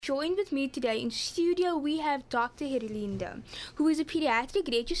Joined with me today in studio, we have Dr Herlinda, who is a Paediatric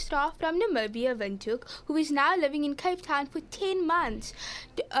Registrar from Namibia, Windhoek, who is now living in Cape Town for 10 months.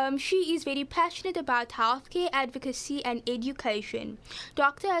 She is very passionate about healthcare, advocacy and education.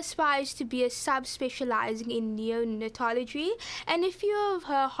 Doctor aspires to be a subspecializing in neonatology, and a few of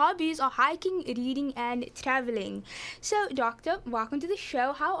her hobbies are hiking, reading and traveling. So, Doctor, welcome to the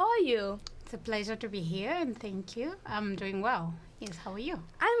show. How are you? It's a pleasure to be here, and thank you. I'm doing well. Yes, how are you?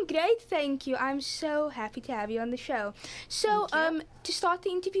 I'm great, thank you. I'm so happy to have you on the show. So, to start the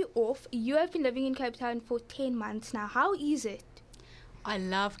interview off, you have been living in Cape Town for 10 months now. How is it? I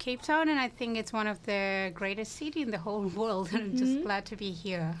love Cape Town, and I think it's one of the greatest cities in the whole world. I'm just glad to be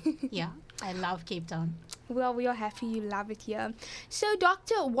here. Yeah, I love Cape Town. Well, we are happy you love it here. So,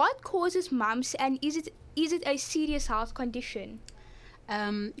 doctor, what causes mumps, and is it a serious health condition?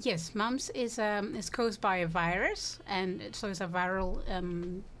 Yes, mumps is caused by a virus, and so it's a viral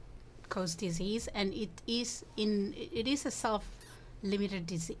caused disease, and it is a self-limited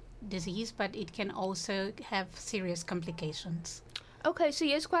disease, but it can also have serious complications. Okay, so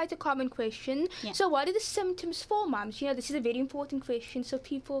here's quite a common question. Yeah. So what are the symptoms for mumps? This is a very important question so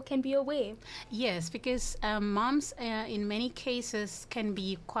people can be aware. Yes, because mumps in many cases can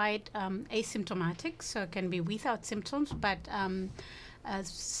be quite asymptomatic, so it can be without symptoms, but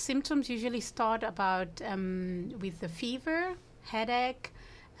symptoms usually start with the fever, headache,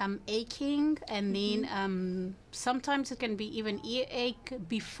 aching, and then sometimes it can be even earache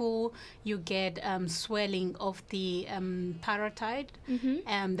before you get swelling of the parotid.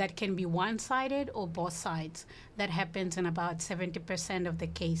 That can be one-sided or both sides. That happens in about 70% of the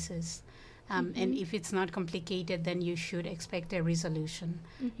cases. And if it's not complicated, then you should expect a resolution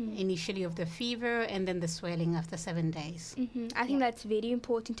initially of the fever and then the swelling after 7 days. I think that's very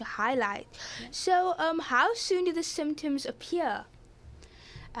important to highlight. Yeah. So how soon do the symptoms appear?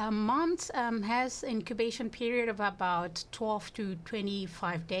 Mumps has incubation period of about 12 to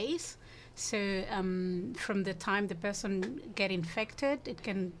 25 days. So from the time the person get infected, it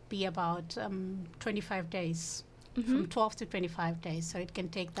can be about 25 days. From 12 to 25 days, so it can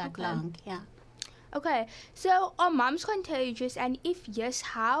take that long. Yeah. Okay, so are mumps contagious, and if yes,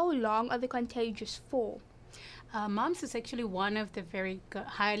 how long are they contagious for? Mumps is actually one of the very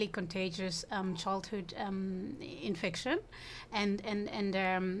highly contagious childhood infection, and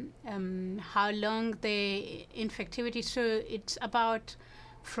how long the infectivity? So it's about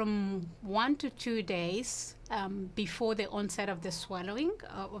from 1 to 2 days before the onset of the swelling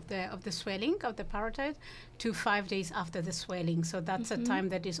of the swelling of the parotid to 5 days after the swelling. So that's a time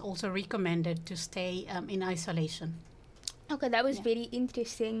that is also recommended to stay in isolation. Okay, that was very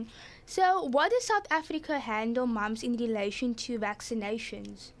interesting. So, what does South Africa handle mumps in relation to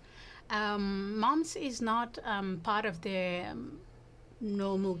vaccinations? Mumps is not part of the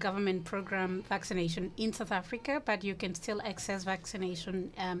normal government program vaccination in South Africa, but you can still access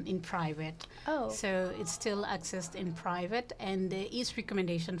vaccination in private. Oh. So it's still accessed in private, and there is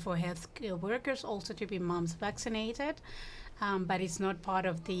recommendation for healthcare workers also to be mumps vaccinated, but it's not part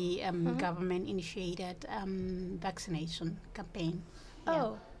of the government-initiated vaccination campaign.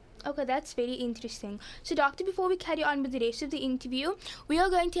 Oh. Okay, that's very interesting. So, doctor, before we carry on with the rest of the interview, we are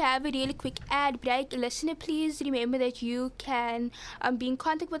going to have a really quick ad break. Listener, please remember that you can be in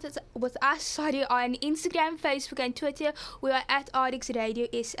contact with us on Instagram, Facebook, and Twitter. We are at RX Radio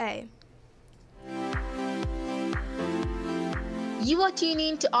SA. You are tuning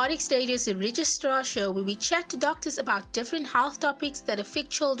in to RX Radio's Registrar Show, where we chat to doctors about different health topics that affect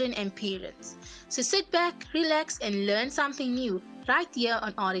children and parents. So sit back, relax, and learn something new right here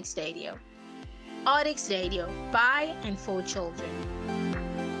on RX Radio. RX Radio, by and for children.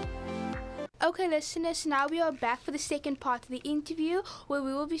 Okay, listeners, now we are back for the second part of the interview, where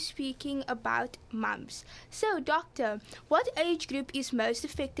we will be speaking about mumps. So, doctor, what age group is most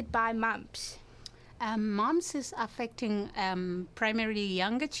affected by mumps? Mumps is affecting primarily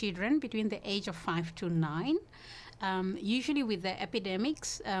younger children between the age of 5 to 9. Usually with the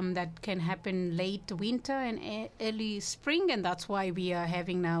epidemics that can happen late winter and early spring, and that's why we are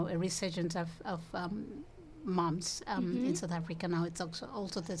having now a resurgence of mumps in South Africa now. It's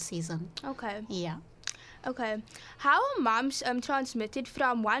also the season. Okay. Yeah. Okay. How are mumps transmitted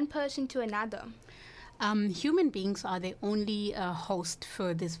from one person to another? Human beings are the only host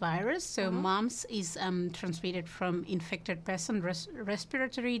for this virus. So mumps is transmitted from infected person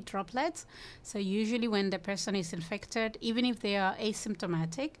respiratory droplets. So usually when the person is infected, even if they are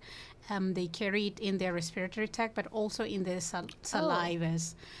asymptomatic, they carry it in their respiratory tract, but also in their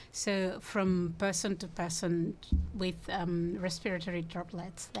salivas. So from person to person with respiratory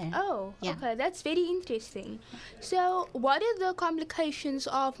droplets there. Oh, okay. That's very interesting. So what are the complications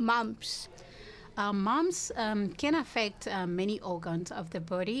of mumps? Mumps can affect many organs of the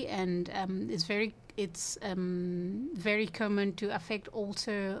body, and it's very common to affect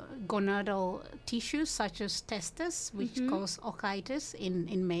also gonadal tissues such as testes, which cause orchitis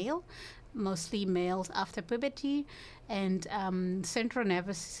in male, mostly males after puberty, and central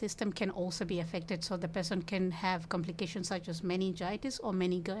nervous system can also be affected, so the person can have complications such as meningitis or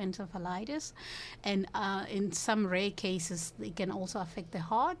meningoencephalitis, and in some rare cases it can also affect the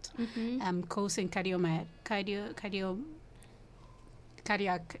heart, causing cardiac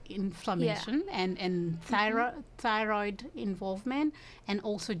inflammation and thyroid involvement, and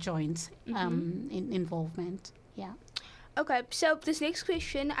also joints involvement. Yeah. Okay, so this next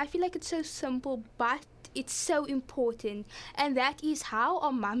question, I feel like it's so simple, but it's so important, and that is, how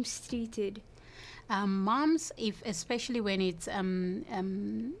are mumps treated? Mumps, especially when it's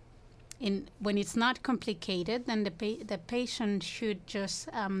when it's not complicated, then the patient should just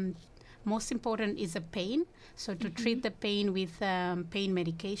most important is the pain. So to treat the pain with pain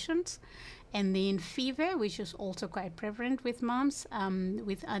medications, and then fever, which is also quite prevalent with mumps,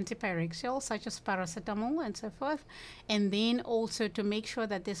 with antipyrexial such as paracetamol and so forth. And then also to make sure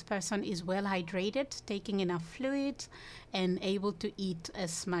that this person is well hydrated, taking enough fluids, and able to eat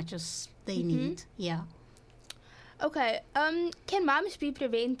as much as they need. Yeah. Okay. Can mumps be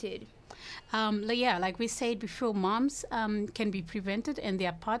prevented? Like we said before, mumps can be prevented, and there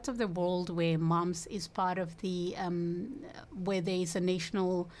are parts of the world where mumps is part of the where there is a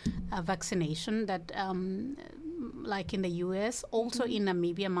national vaccination that, like in the U.S., also in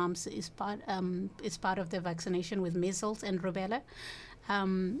Namibia, mumps is part of the vaccination with measles and rubella.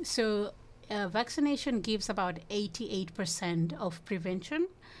 So vaccination gives about 88% of prevention.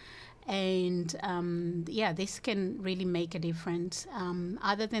 And this can really make a difference.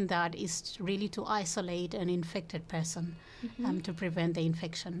 Other than that, is really to isolate an infected person to prevent the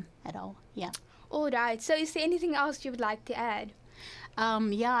infection at all. Yeah. All right. So is there anything else you would like to add?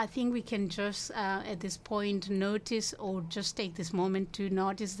 I think we can just at this point notice, or just take this moment to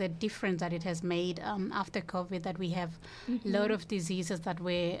notice the difference that it has made after COVID, that we have a lot of diseases that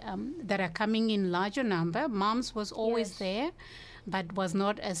are coming in larger number. Mumps was always there, but was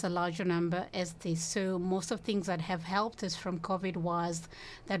not as a larger number as this. So most of things that have helped us from COVID was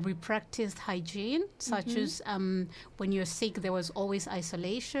that we practiced hygiene, such as when you're sick, there was always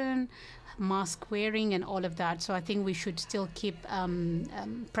isolation, mask wearing, and all of that. So I think we should still keep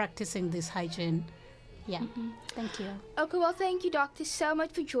practicing this hygiene. Yeah. Thank you. Okay, well, thank you, doctor, so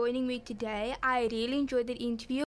much for joining me today. I really enjoyed that interview.